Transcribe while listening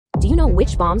Do you know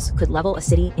which bombs could level a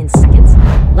city in seconds?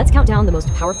 Let's count down the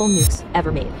most powerful nukes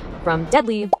ever made, from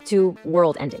deadly to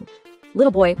world-ending.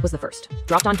 Little Boy was the first,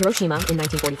 dropped on Hiroshima in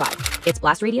 1945. Its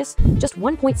blast radius, just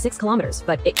 1.6 kilometers,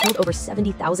 but it killed over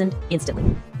 70,000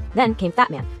 instantly. Then came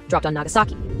Fat Man, dropped on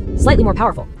Nagasaki. Slightly more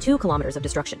powerful, 2 kilometers of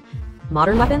destruction.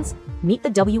 Modern weapons? Meet the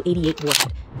W-88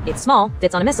 warhead. It's small,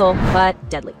 fits on a missile, but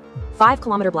deadly.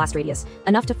 5-kilometer blast radius,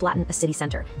 enough to flatten a city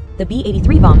center. The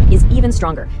B-83 bomb is even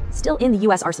stronger, still in the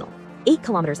US arsenal. 8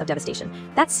 kilometers of devastation.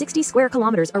 That's 60 square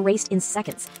kilometers erased in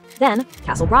seconds. Then,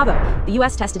 Castle Bravo. The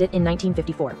US tested it in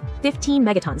 1954. 15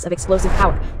 megatons of explosive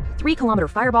power. 3-kilometer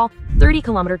fireball,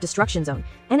 30-kilometer destruction zone,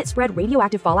 and it spread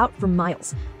radioactive fallout for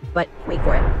miles. But wait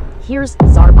for it. Here's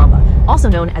Tsar Bomba, also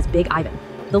known as Big Ivan,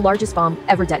 the largest bomb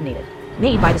ever detonated,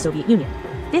 made by the Soviet Union.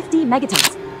 50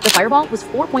 megatons. The fireball was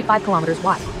 4.5 kilometers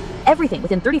wide. Everything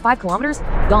within 35 kilometers,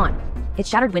 gone. It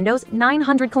shattered windows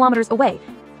 900 kilometers away.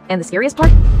 And the scariest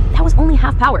part? That was only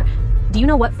half power. Do you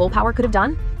know what full power could have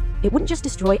done? It wouldn't just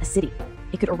destroy a city.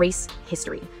 It could erase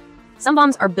history. Some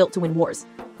bombs are built to win wars.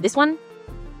 This one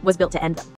was built to end them.